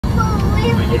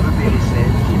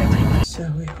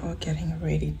So we're all getting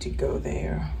ready to go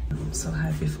there. I'm so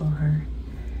happy for her.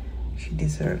 She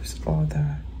deserves all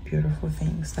the beautiful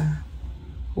things that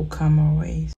will come our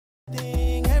way.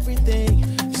 Everything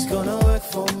is gonna work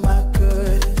for my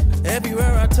good.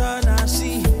 Everywhere I turn, I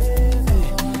see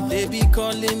they be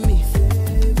calling me.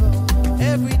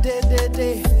 Every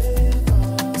day,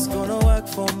 it's gonna work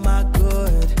for my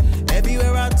good.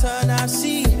 Everywhere I turn, I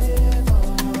see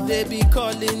they be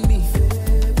calling me.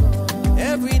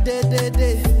 Every day,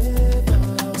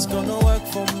 it's gonna work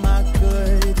for my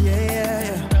good.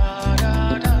 Yeah.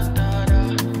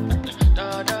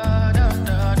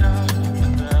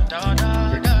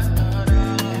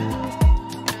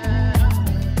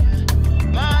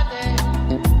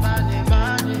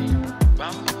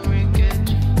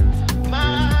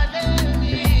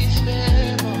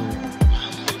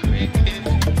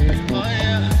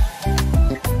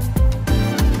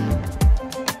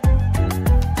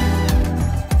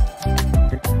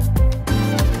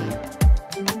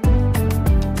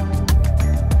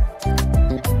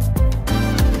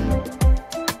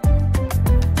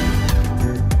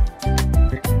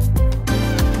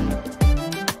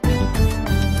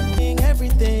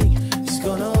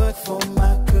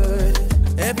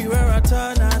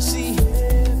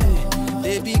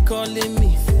 Calling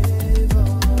me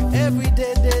every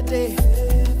day,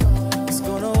 it's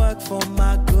gonna work for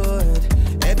my good.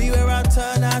 Everywhere I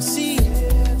turn, I see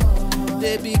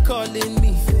they be calling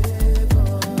me.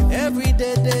 Every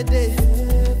day,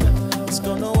 it's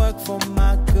gonna work for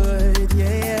my good.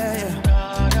 Yeah.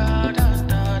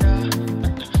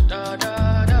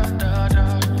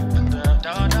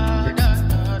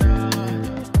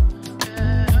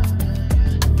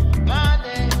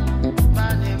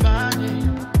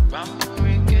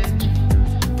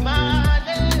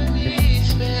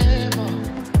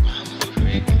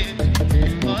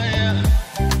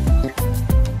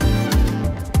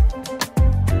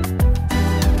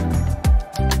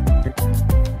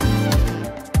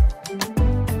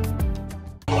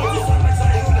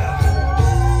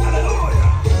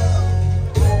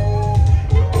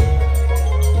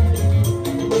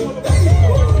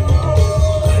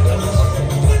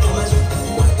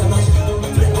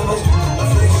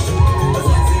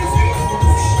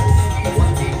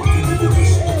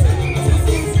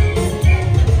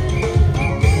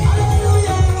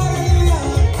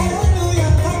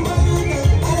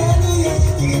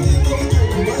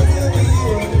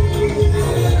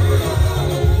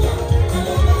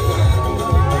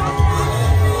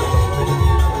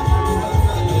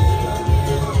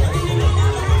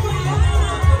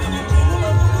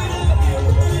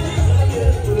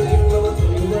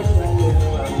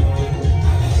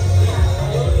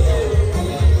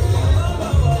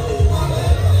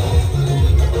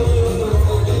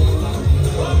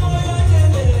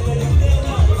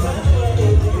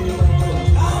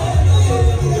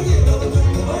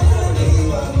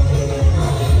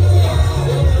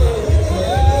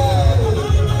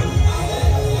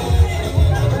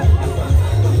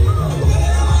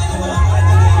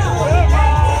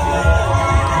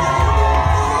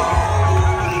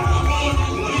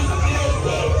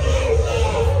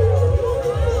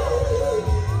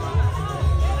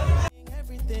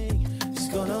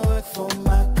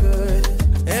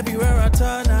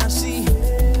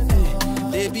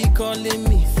 Calling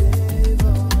me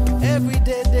every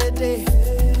day,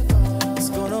 it's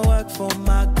gonna work for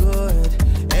my good.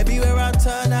 Everywhere I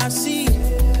turn, I see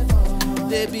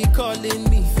they be calling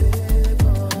me.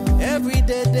 Every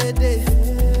day,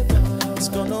 it's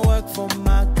gonna work for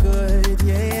my good.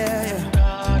 Yeah.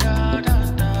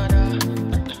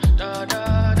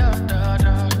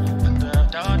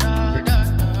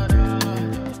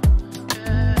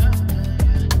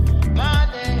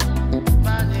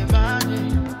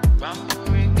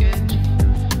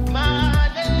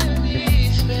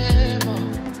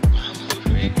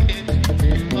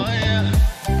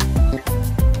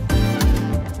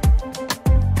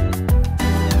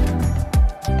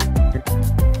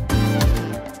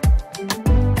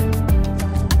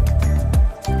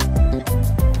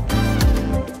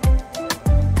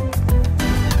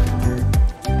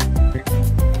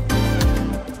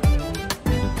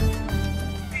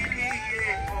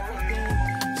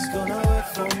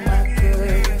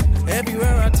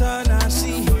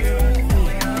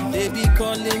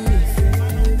 Calling me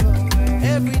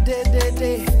every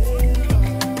day,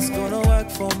 it's gonna work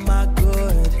for my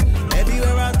good.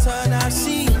 Everywhere I turn, I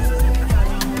see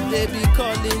they be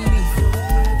calling me.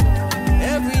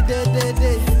 Every day,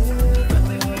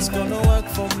 it's gonna work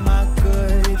for my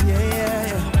good.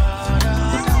 Yeah.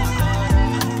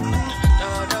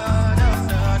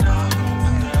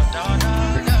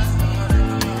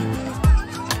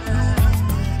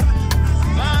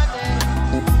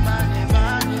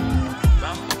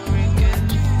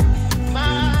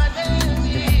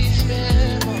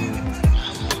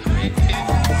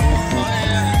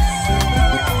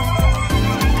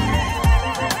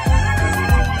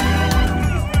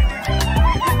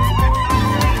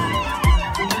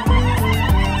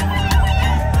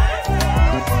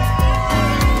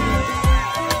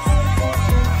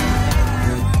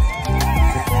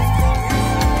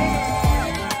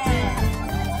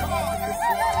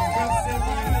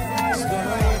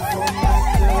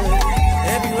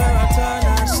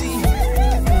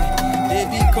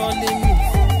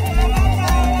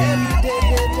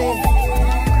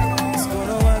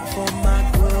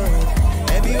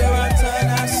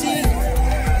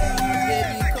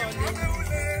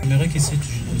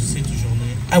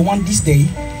 I want this day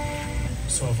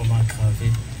soit vraiment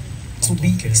gravé to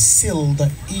be sealed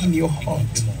in your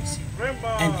heart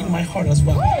and in my heart as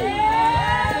well.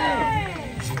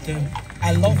 Je t'aime.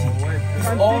 I love you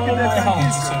with all my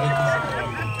heart,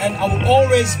 and I will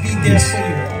always be there for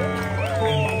you.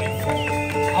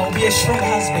 I will be a strong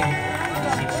husband.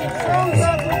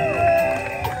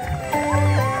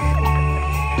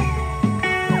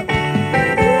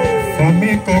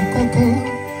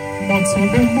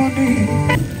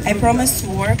 I promise to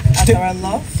work at our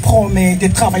love Promets de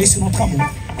travailler sur notre amour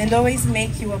and always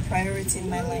make you a priority in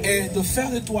my life. et de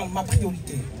faire de toi ma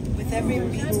priorité. With every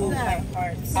beat of my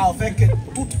heart, Avec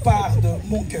toute part de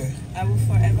mon cœur. I will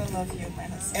forever love you, my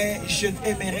husband. Et je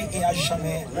t'aimerai et à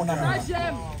jamais mon amour.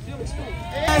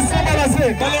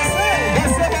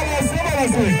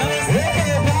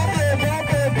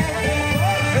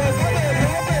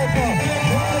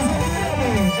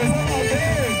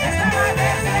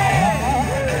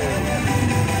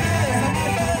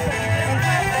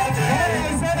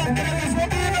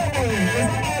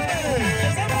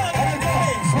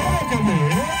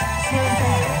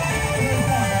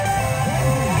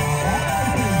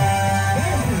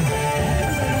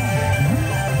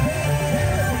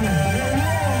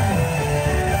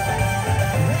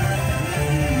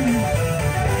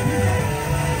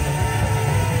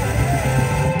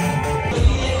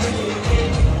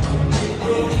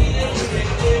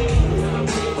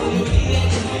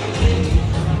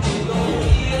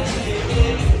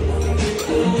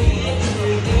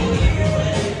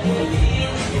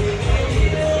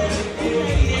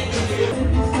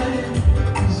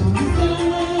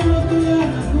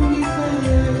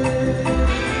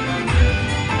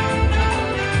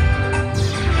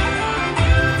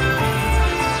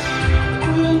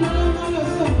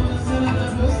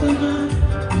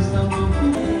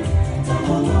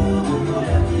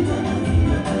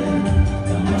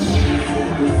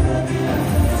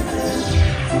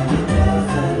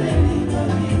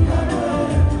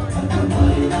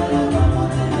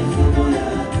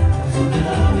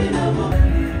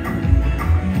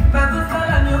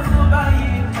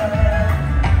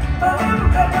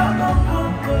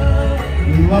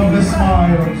 Love the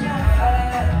smiles.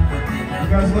 You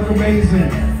guys look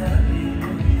amazing.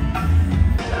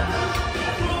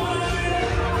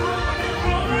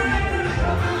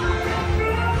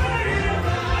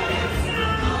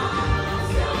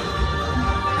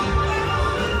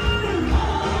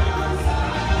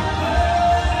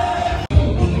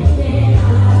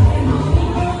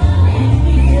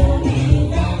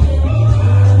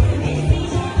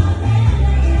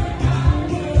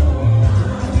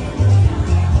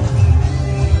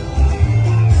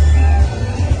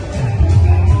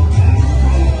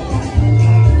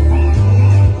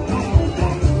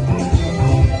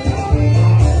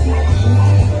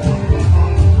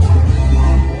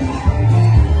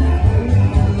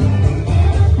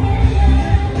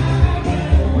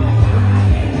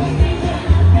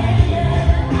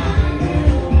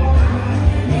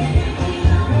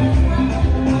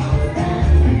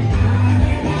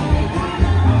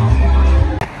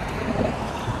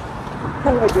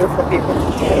 Hello, beautiful people.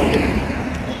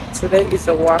 Today is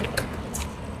a walk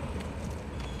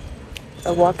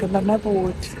in the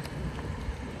neighborhood.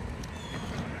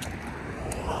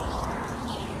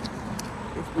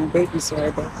 If my baby's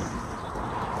right there.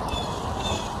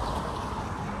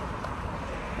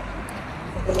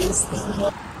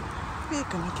 We're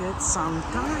gonna get some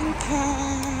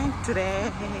drinking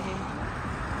today.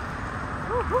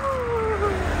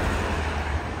 Woohoo!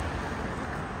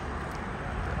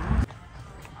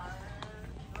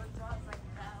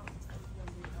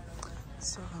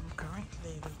 So I'm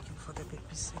currently looking for the baby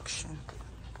section.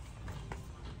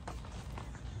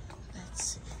 Let's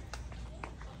see.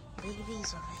 Baby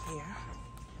is over here.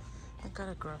 I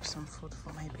gotta grab some food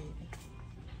for my baby.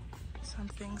 Some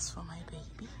things for my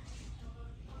baby.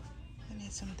 I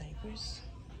need some diapers.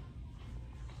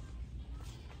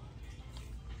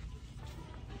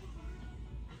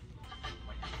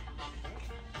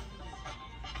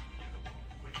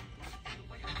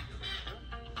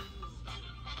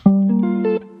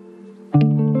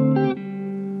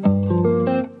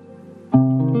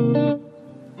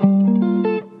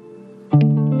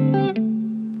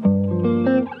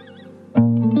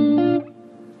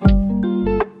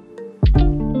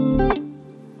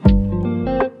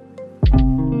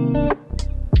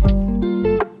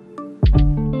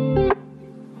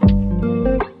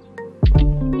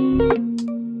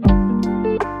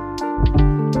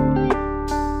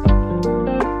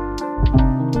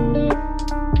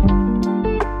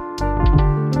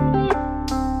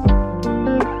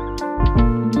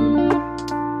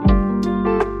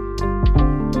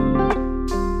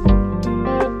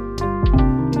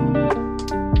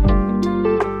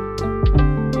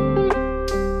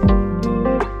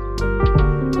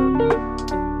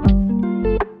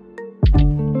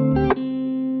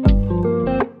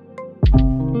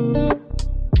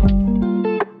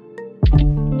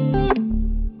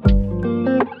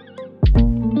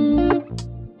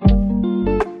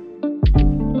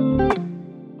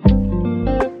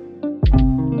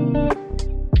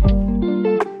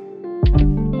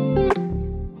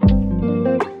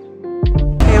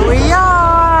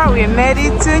 made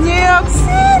it to New York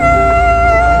City.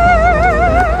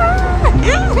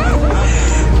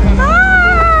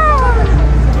 Ah,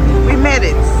 we made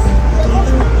it.